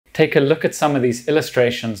Take a look at some of these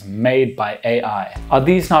illustrations made by AI. Are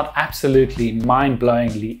these not absolutely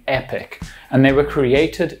mind-blowingly epic? And they were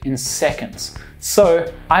created in seconds.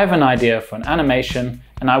 So I have an idea for an animation,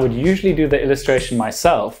 and I would usually do the illustration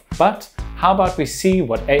myself, but how about we see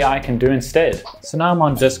what AI can do instead? So now I'm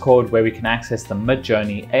on Discord, where we can access the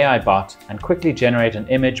Midjourney AI bot and quickly generate an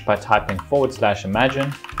image by typing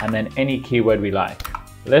 /imagine and then any keyword we like.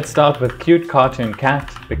 Let's start with cute cartoon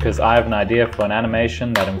cat, because I have an idea for an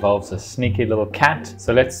animation that involves a sneaky little cat.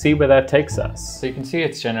 So let's see where that takes us. So you can see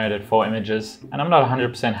it's generated 4 images, and I'm not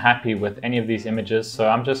 100% happy with any of these images, so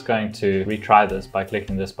I'm just going to retry this by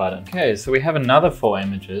clicking this button. Okay, so we have another 4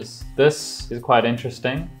 images. This is quite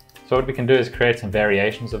interesting. So what we can do is create some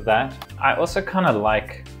variations of that. I also kind of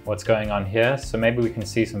like what's going on here, so maybe we can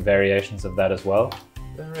see some variations of that as well.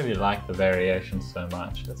 I don't really like the variations so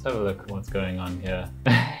much. Let's have a look at what's going on here.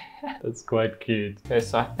 That's quite cute. Okay,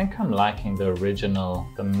 so I think I'm liking the original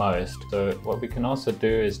the most. So what we can also do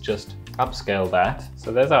is just upscale that.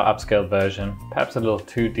 So there's our upscaled version, perhaps a little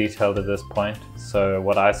too detailed at this point. So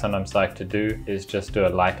what I sometimes like to do is just do a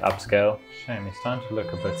light upscale. Shame, he's starting to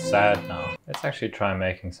look a bit sad now. Let's actually try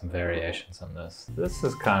making some variations on this. This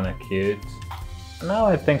is kind of cute. Now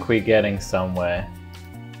I think we're getting somewhere.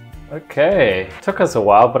 Okay, took us a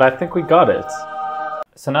while, but I think we got it.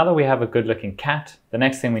 So now that we have a good looking cat, the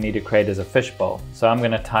next thing we need to create is a fishbowl. So I'm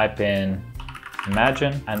gonna type in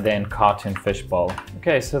imagine and then cartoon fishbowl.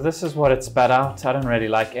 Okay, so this is what it spat out. I don't really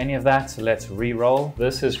like any of that, so let's re-roll.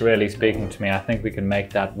 This is really speaking to me. I think we can make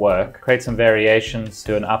that work. Create some variations,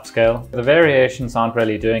 do an upscale. The variations aren't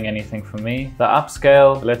really doing anything for me. The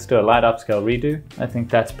upscale, let's do a light upscale redo. I think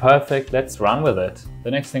that's perfect. Let's run with it. The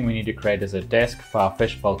next thing we need to create is a desk for our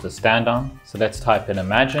fishbowl to stand on. So let's type in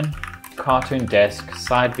imagine, cartoon desk,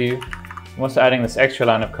 side view. I'm also adding this extra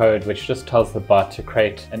line of code which just tells the bot to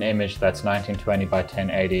create an image that's 1920 by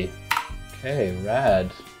 1080. Okay, rad.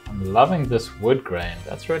 I'm loving this wood grain.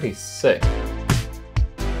 That's really sick.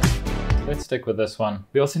 Let's stick with this one.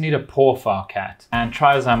 We also need a paw for our cat. And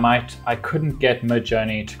try as I might, I couldn't get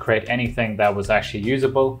Midjourney to create anything that was actually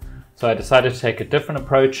usable. So I decided to take a different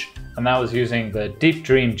approach, and that was using the Deep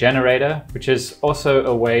Dream generator, which is also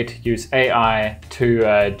a way to use AI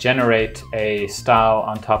to generate a style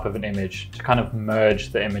on top of an image, to kind of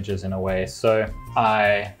merge the images in a way. So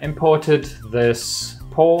I imported this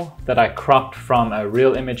paw that I cropped from a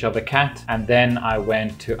real image of a cat, and then I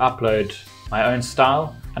went to upload my own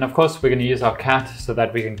style. And of course, we're going to use our cat so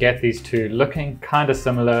that we can get these two looking kind of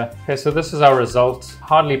similar. Okay, so this is our result.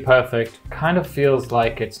 Hardly perfect. Kind of feels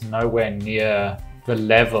like it's nowhere near the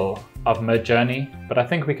level of Midjourney, but I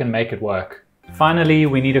think we can make it work. Finally,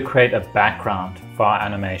 we need to create a background for our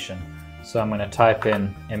animation. So I'm going to type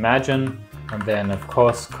in imagine, and then of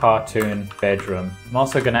course cartoon bedroom. I'm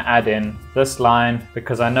also going to add in this line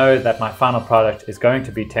because I know that my final product is going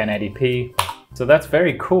to be 1080p. So that's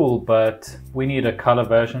very cool, but we need a color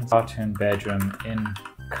version. Cartoon bedroom in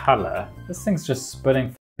color. This thing's just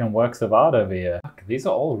spitting works of art over here. Fuck, these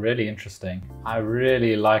are all really interesting. I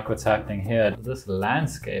really like what's happening here. This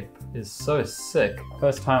landscape is so sick.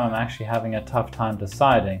 First time I'm actually having a tough time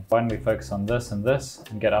deciding. Why don't we focus on this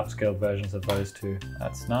and get upscaled versions of those two.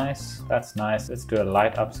 That's nice. That's nice. Let's do a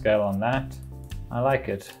light upscale on that. I like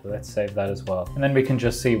it. Let's save that as well. And then we can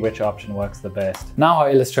just see which option works the best. Now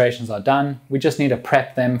our illustrations are done. We just need to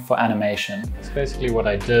prep them for animation. So basically what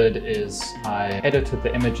I did is I edited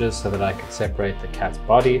the images so that I could separate the cat's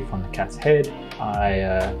body from the cat's head.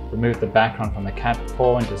 I removed the background from the cat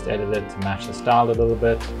paw and just edited it to match the style a little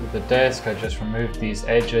bit. With the desk, I just removed these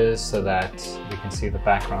edges so that we can see the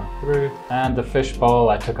background through. And the fishbowl,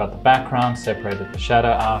 I took out the background, separated the shadow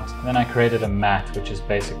out. And then I created a matte, which is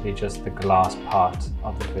basically just the glass part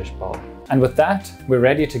of the fishbowl. And with that, we're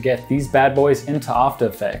ready to get these bad boys into After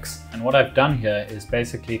Effects. And what I've done here is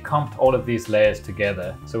basically comped all of these layers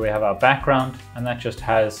together. So we have our background, and that just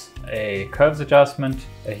has a curves adjustment,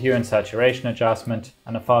 a hue and saturation adjustment,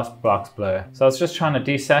 and a fast box blur. So I was just trying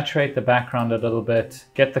to desaturate the background a little bit,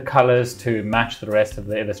 get the colors to match the rest of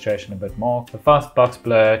the illustration a bit more. The fast box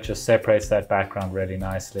blur just separates that background really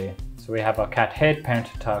nicely. So we have our cat head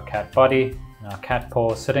parented to our cat body, and our cat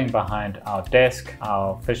paw sitting behind our desk.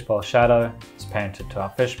 Our fishbowl shadow is painted to our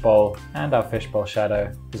fishbowl, and our fishbowl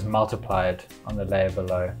shadow is multiplied on the layer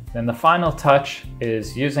below. Then the final touch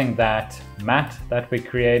is using that matte that we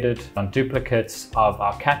created on duplicates of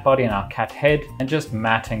our cat body and our cat head, and just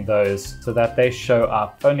matting those so that they show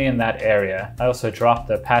up only in that area. I also dropped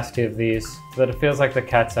the opacity of these so that it feels like the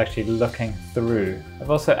cat's actually looking through.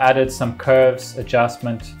 I've also added some curves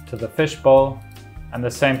adjustment to the fishbowl, and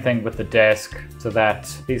the same thing with the desk so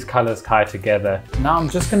that these colors tie together. Now I'm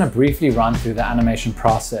just going to briefly run through the animation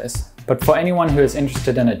process, but for anyone who is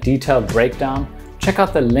interested in a detailed breakdown, check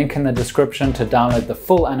out the link in the description to download the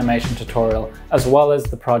full animation tutorial as well as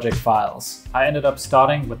the project files. I ended up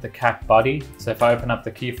starting with the cat body. So if I open up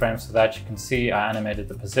the keyframe so that you can see I animated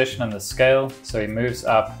the position and the scale. So he moves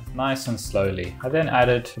up nice and slowly. I then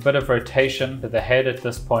added a bit of rotation to the head at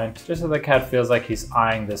this point, just so the cat feels like he's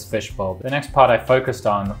eyeing this fishbowl. The next part I focused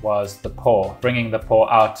on was the paw, bringing the paw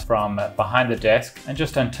out from behind the desk and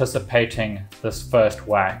just anticipating this first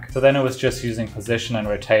whack. So then it was just using position and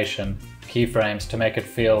rotation keyframes to make it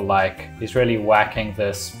feel like he's really whacking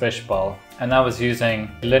this fishbowl. And that was using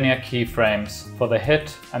linear keyframes for the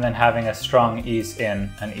hit and then having a strong ease in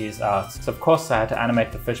and ease out. So of course I had to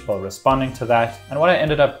animate the fishbowl responding to that. And what I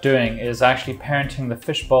ended up doing is actually parenting the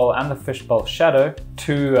fishbowl and the fishbowl shadow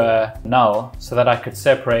to null so that I could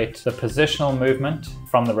separate the positional movement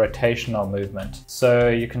from the rotational movement. So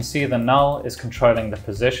you can see the null is controlling the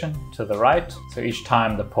position to the right. So each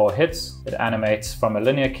time the paw hits, it animates from a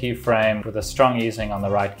linear keyframe with a strong easing on the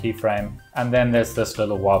right keyframe. And then there's this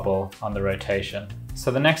little wobble on the rotation.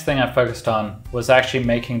 So the next thing I focused on was actually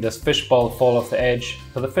making this fishbowl fall off the edge.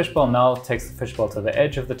 So the fishbowl null takes the fishbowl to the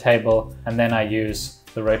edge of the table, and then I use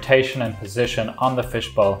the rotation and position on the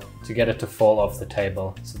fishbowl to get it to fall off the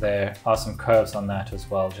table. So there are some curves on that as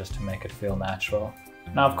well, just to make it feel natural.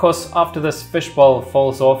 Now, of course, after this fishbowl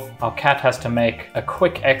falls off, our cat has to make a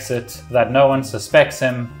quick exit so that no one suspects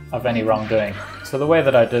him of any wrongdoing. So the way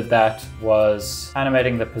that I did that was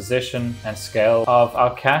animating the position and scale of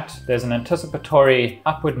our cat. There's an anticipatory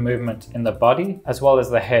upward movement in the body as well as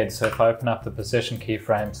the head. So if I open up the position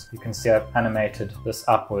keyframes, you can see I've animated this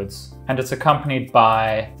upwards. And it's accompanied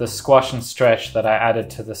by the squash and stretch that I added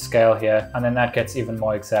to the scale here. And then that gets even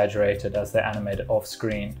more exaggerated as they animate it off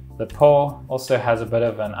screen. The paw also has a bit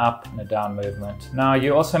of an up and a down movement. Now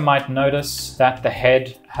you also might notice that the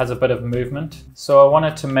head has a bit of movement. So I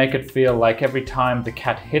wanted to make it feel like every time the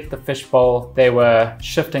cat hit the fishbowl, they were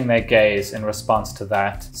shifting their gaze in response to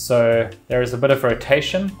that. So there is a bit of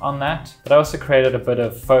rotation on that, but I also created a bit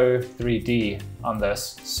of faux 3D on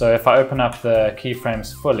this. So if I open up the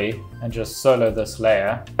keyframes fully and just solo this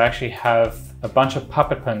layer, I actually have a bunch of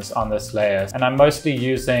puppet pins on this layer, and I'm mostly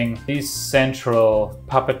using these central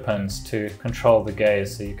puppet pins to control the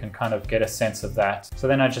gaze, so you can kind of get a sense of that. So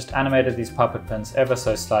then I just animated these puppet pins ever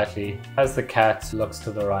so slightly as the cat looks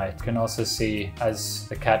to the right. You can also see as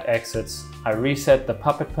the cat exits, I reset the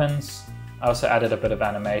puppet pins. I also added a bit of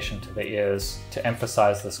animation to the ears to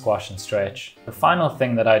emphasize the squash and stretch. The final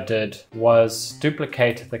thing that I did was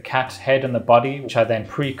duplicate the cat's head and the body, which I then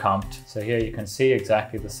pre-comped. So here you can see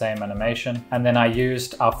exactly the same animation. And then I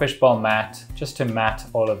used our fishbowl matte just to matte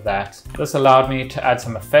all of that. This allowed me to add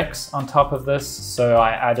some effects on top of this. So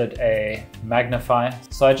I added a magnify.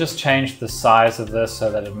 So I just changed the size of this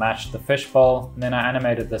so that it matched the fishbowl. And then I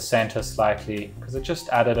animated the center slightly because it just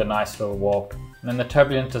added a nice little warp. And then the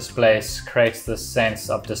turbulent displace creates this sense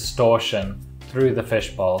of distortion through the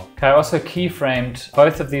fishbowl. Okay, I also keyframed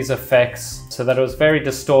both of these effects so that it was very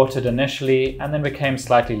distorted initially and then became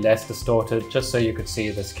slightly less distorted, just so you could see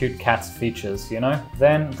this cute cat's features, you know?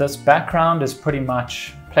 Then this background is pretty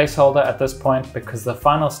much placeholder at this point because the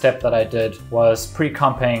final step that I did was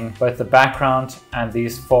pre-comping both the background and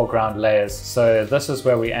these foreground layers. So this is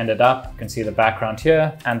where we ended up. You can see the background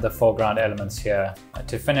here and the foreground elements here.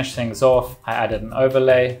 To finish things off, I added an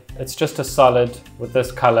overlay. It's just a solid with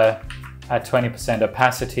this color at 20%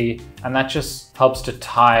 opacity, and that just helps to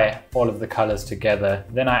tie all of the colors together.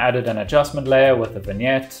 Then I added an adjustment layer with a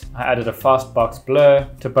vignette. I added a fastbox blur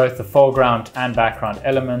to both the foreground and background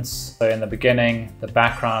elements. So in the beginning, the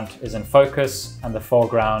background is in focus and the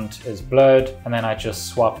foreground is blurred, and then I just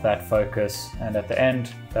swap that focus, and at the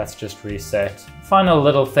end, that's just reset. Final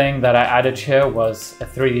little thing that I added here was a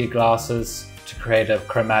 3D glasses to create a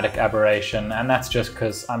chromatic aberration, and that's just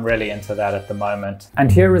because I'm really into that at the moment. And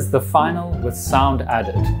here is the final with sound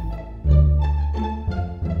added.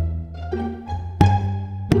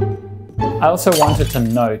 I also wanted to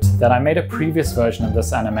note that I made a previous version of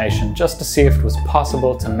this animation just to see if it was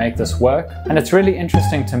possible to make this work, and it's really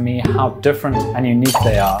interesting to me how different and unique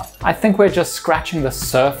they are. I think we're just scratching the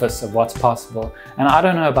surface of what's possible, and I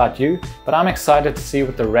don't know about you, but I'm excited to see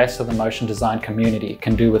what the rest of the motion design community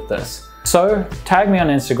can do with this. So tag me on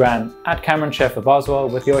Instagram at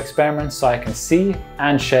CameronChef with your experiments so I can see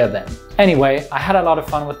and share them. Anyway, I had a lot of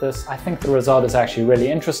fun with this. I think the result is actually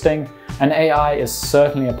really interesting, and AI is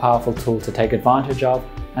certainly a powerful tool to take advantage of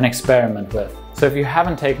and experiment with. So if you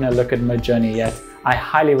haven't taken a look at Midjourney yet, I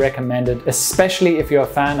highly recommend it, especially if you're a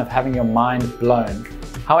fan of having your mind blown.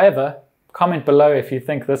 However, Comment below if you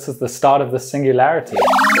think this is the start of the singularity.